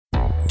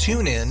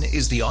TuneIn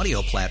is the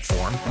audio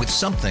platform with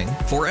something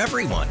for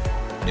everyone.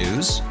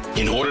 News.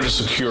 In order to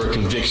secure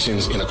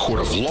convictions in a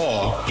court of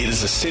law, it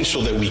is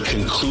essential that we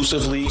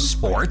conclusively.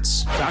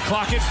 Sports. Shot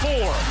clock at 4.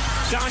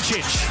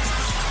 Doncic.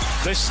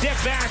 The step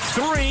back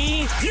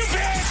 3. You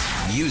bet.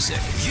 Music.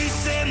 You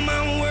set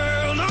my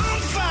world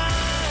on fire.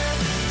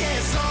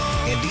 Yes,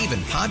 and even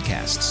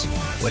podcasts.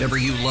 Whatever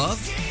you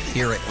love,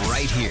 hear it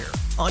right here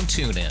on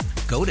TuneIn.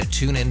 Go to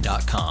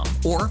TuneIn.com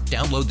or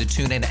download the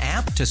TuneIn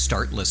app to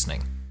start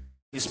listening.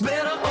 It's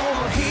better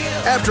over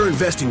here. After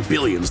investing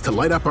billions to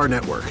light up our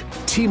network,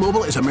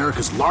 T-Mobile is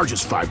America's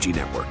largest 5G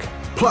network.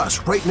 Plus,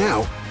 right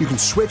now, you can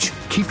switch,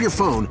 keep your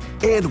phone,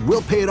 and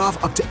we'll pay it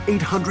off up to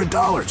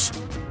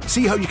 $800.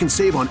 See how you can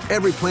save on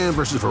every plan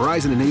versus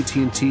Verizon and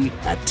AT&T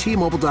at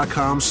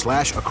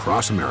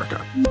T-Mobile.com/across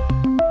America.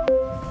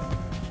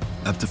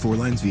 Up to 4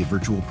 lines via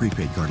virtual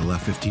prepaid card. Allow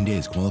 15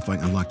 days. Qualifying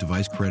unlocked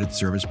device credit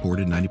service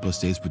ported 90-plus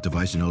states with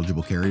device and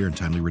eligible carrier and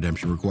timely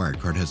redemption required.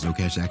 Card has no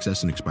cash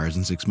access and expires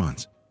in 6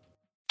 months.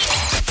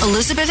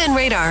 Elizabeth and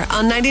Radar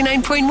on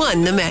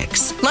 99.1 The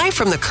Mix. Live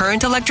from the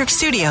Current Electric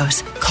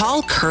Studios.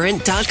 Call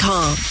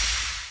Current.com.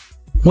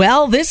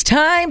 Well, this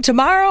time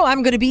tomorrow,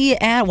 I'm going to be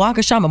at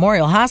Waukesha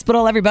Memorial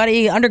Hospital,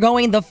 everybody,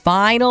 undergoing the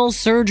final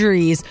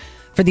surgeries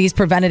for these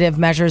preventative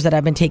measures that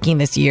I've been taking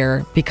this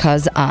year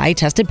because I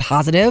tested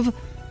positive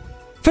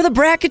for the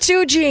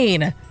BRCA2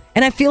 gene.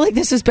 And I feel like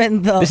this has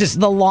been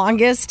the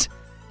longest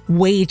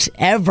wait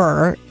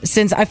ever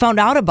since I found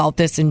out about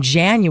this in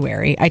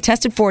January. I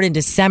tested for it in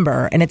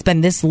December, and it's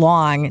been this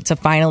long to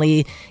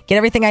finally get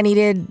everything I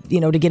needed,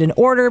 to get in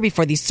order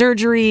before these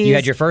surgeries. You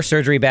had your first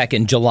surgery back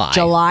in July.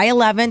 July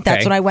 11th.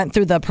 That's when I went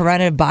through the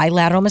preventative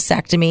bilateral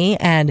mastectomy,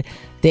 and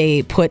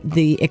they put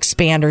the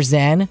expanders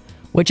in,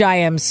 which I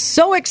am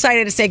so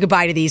excited to say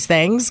goodbye to these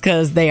things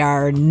because they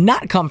are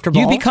not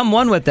comfortable. You become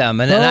one with them,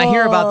 and I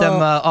hear about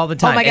them all the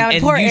time. Oh, my God.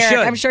 And poor you Eric. should.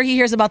 I'm sure he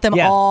hears about them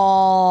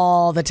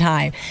all the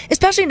time,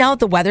 especially now that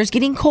the weather's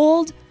getting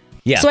cold.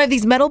 Yeah. So I have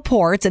these metal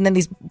ports and then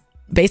these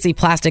basically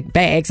plastic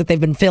bags that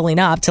they've been filling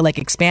up to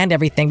expand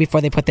everything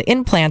before they put the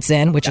implants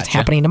in, which is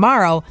happening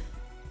tomorrow.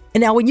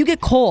 And now when you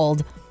get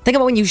cold, think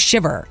about when you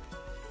shiver.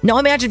 Now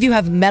imagine if you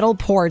have metal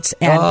ports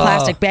and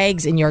plastic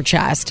bags in your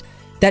chest.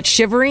 That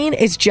shivering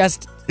is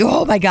just,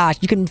 oh my gosh,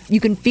 you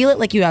can feel it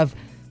like you have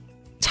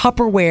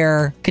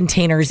Tupperware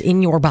containers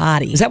in your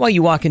body. Is that why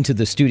you walk into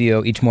the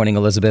studio each morning,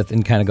 Elizabeth,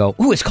 and kind of go,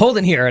 ooh, it's cold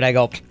in here? And I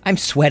go, I'm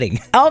sweating.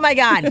 Oh my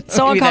God.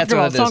 So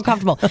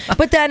uncomfortable.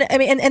 But then,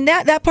 and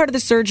that part of the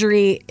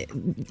surgery,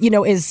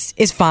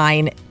 is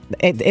fine.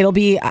 It'll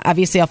be,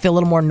 obviously I'll feel a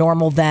little more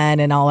normal then,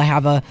 and I'll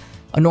have a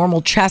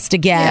normal chest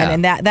again,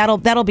 and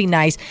that'll be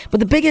nice. But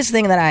the biggest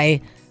thing that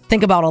I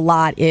think about a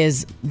lot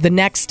is the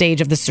next stage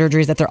of the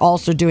surgeries that they're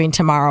also doing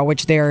tomorrow,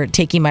 which they're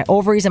taking my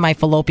ovaries and my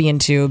fallopian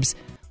tubes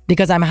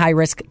because I'm high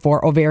risk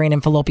for ovarian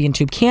and fallopian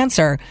tube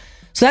cancer.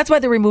 So that's why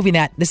they're removing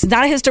that. This is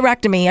not a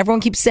hysterectomy.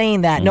 Everyone keeps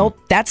saying that. Nope,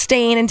 that's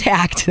staying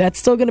intact. That's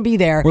still going to be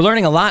there. We're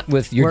learning a lot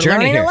with your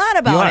journey here. We're learning a lot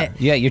about it.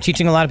 Yeah, you're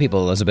teaching a lot of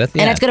people, Elizabeth.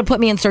 Yeah. And it's going to put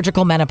me in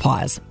surgical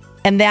menopause.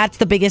 And that's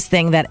the biggest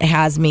thing that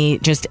has me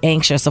just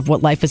anxious of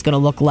what life is going to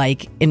look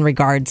like in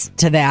regards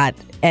to that.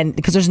 And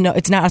because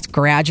it's not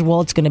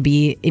gradual, it's going to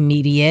be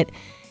immediate.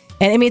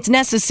 And it's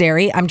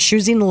necessary. I'm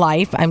choosing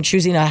life. I'm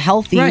choosing a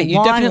healthy,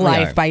 long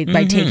life by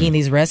taking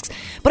these risks.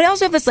 But I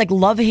also have this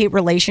love-hate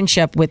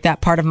relationship with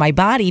that part of my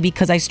body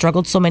because I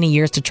struggled so many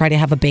years to try to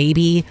have a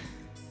baby.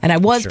 And I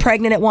was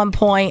pregnant at one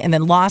point and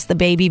then lost the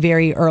baby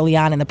very early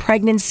on in the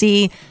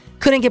pregnancy.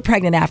 Couldn't get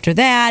pregnant after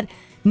that.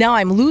 Now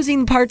I'm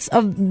losing parts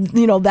of,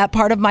 that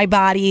part of my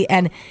body.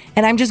 And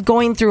I'm just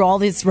going through all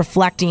this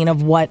reflecting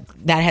of what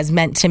that has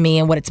meant to me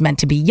and what it's meant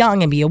to be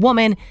young and be a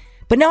woman.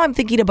 But now I'm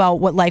thinking about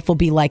what life will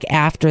be like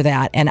after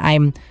that. And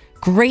I'm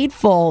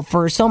grateful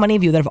for so many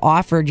of you that have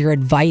offered your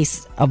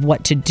advice of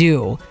what to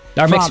do.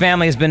 Our mixed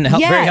family has been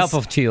very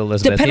helpful to you,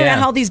 Elizabeth. Depending on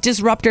how these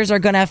disruptors are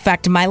going to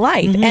affect my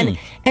life. Mm-hmm.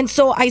 And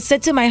so I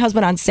said to my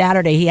husband on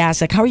Saturday, he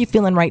asked, how are you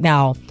feeling right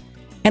now?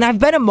 And I've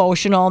been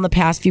emotional in the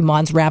past few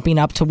months, wrapping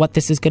up to what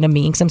this is going to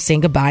mean, because I'm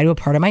saying goodbye to a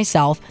part of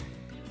myself.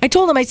 I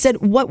told him, I said,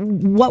 what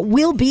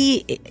will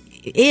be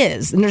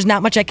is, and there's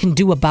not much I can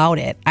do about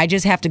it. I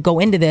just have to go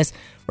into this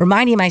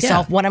reminding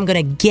myself what I'm going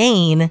to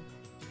gain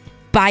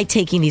by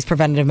taking these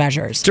preventative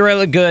measures. It's a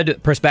really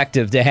good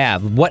perspective to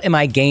have. What am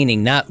I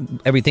gaining? Not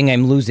everything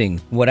I'm losing,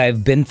 what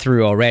I've been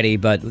through already,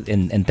 but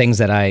and things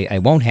that I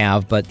won't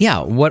have. But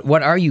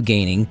what are you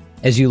gaining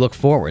as you look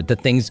forward? The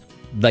things,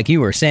 like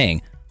you were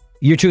saying,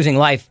 you're choosing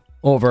life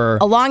over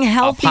a long,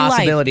 healthy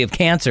possibility of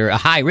cancer, a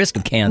high risk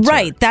of cancer.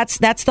 Right. That's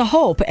the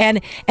hope.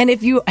 And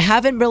if you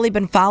haven't really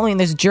been following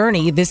this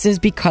journey, this is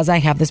because I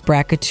have this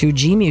BRCA2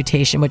 gene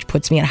mutation, which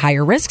puts me at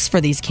higher risks for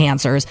these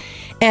cancers.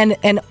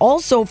 And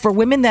also for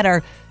women that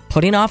are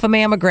putting off a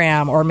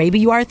mammogram, or maybe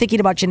you are thinking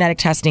about genetic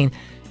testing,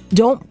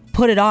 don't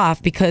put it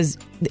off, because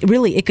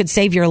really it could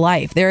save your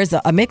life. There is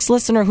a mixed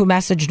listener who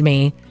messaged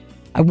me.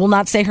 I will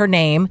not say her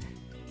name.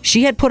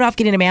 She had put off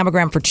getting a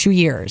mammogram for 2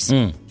 years.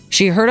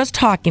 She heard us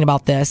talking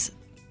about this,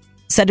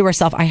 said to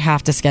herself, I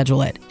have to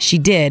schedule it. She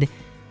did,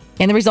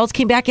 and the results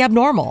came back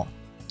abnormal.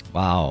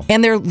 Wow.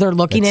 And they're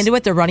looking into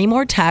it. They're running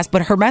more tests.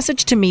 But her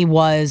message to me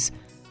was,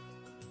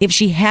 if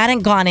she hadn't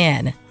gone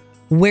in,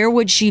 where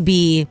would she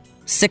be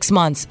 6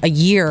 months, a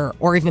year,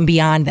 or even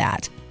beyond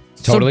that?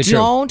 Totally so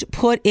don't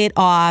put it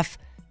off.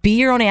 Be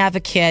your own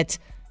advocate.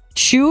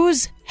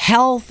 Choose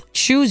health.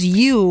 Choose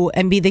you,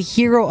 and be the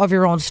hero of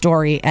your own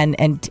story.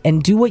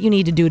 And do what you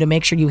need to do to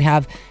make sure you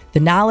have the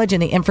knowledge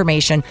and the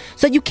information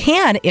so you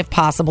can, if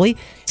possibly,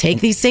 take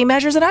these same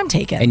measures that I'm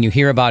taking. And you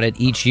hear about it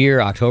each year.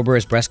 October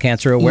is Breast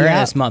Cancer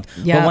Awareness Month.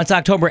 Yep. But once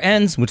October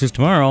ends, which is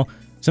tomorrow,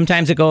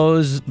 sometimes it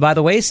goes by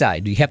the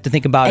wayside. You have to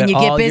think about it all year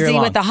long. And you get busy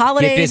with the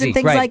holidays and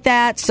things like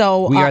that.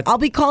 So I'll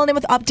be calling in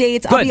with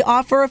updates. Good. I'll be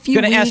off for a few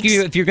weeks. I'm going to ask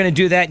you if you're going to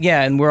do that.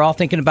 Yeah, and we're all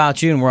thinking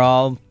about you, and we're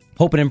all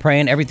hoping and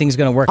praying everything's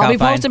going to work out fine. I'll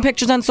be posting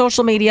pictures on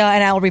social media,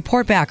 and I'll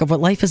report back of what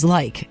life is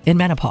like in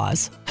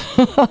menopause.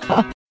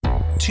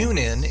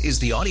 TuneIn is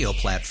the audio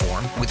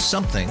platform with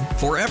something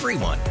for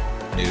everyone.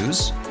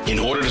 News. In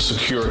order to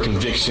secure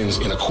convictions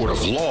in a court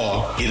of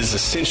law, it is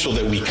essential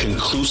that we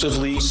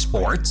conclusively.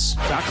 Sports.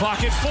 Got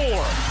clock at 4.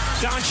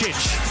 Doncic.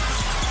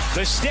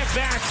 The step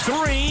back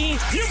 3.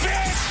 You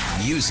bet.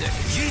 Music.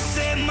 You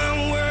set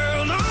my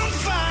world on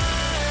fire.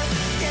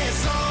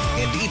 Yes,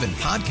 and even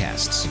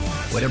podcasts.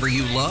 Whatever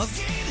you love,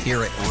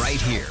 hear it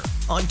right here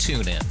on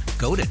TuneIn.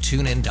 Go to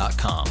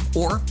TuneIn.com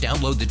or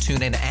download the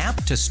TuneIn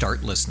app to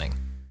start listening.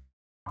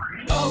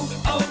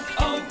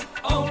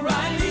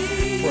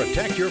 O'Reilly.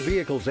 Protect your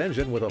vehicle's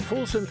engine with a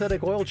full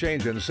synthetic oil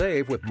change and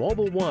save with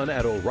Mobile One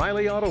at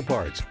O'Reilly Auto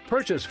Parts.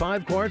 Purchase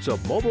 5 quarts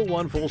of Mobile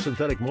One full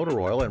synthetic motor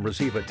oil and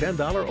receive a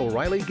 $10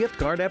 O'Reilly gift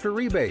card after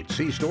rebate.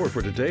 See store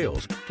for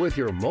details. With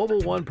your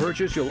Mobile One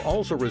purchase, you'll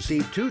also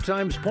receive 2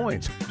 times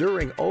points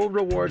during O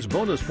Rewards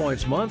Bonus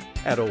Points Month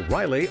at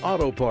O'Reilly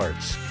Auto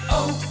Parts.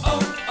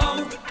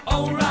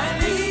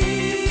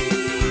 O'Reilly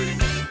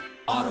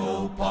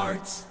Auto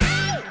Parts.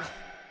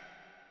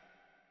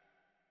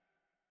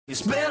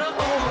 It's better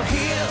over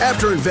here.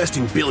 After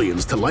investing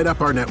billions to light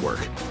up our network,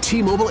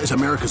 T-Mobile is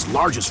America's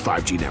largest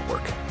 5G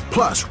network.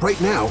 Plus,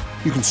 right now,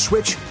 you can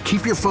switch,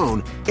 keep your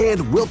phone,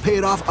 and we'll pay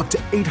it off up to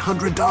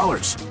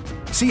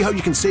 $800. See how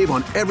you can save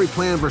on every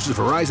plan versus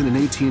Verizon and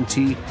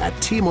AT&T at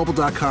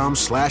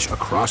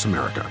T-Mobile.com/across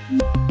America.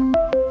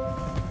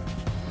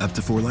 Up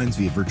to 4 lines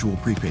via virtual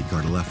prepaid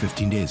card. Allow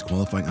 15 days.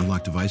 Qualifying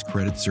unlocked device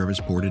credit service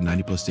ported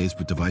 90+ days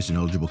with device and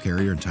eligible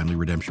carrier and timely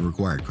redemption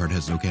required. Card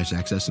has no cash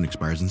access and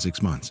expires in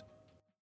 6 months.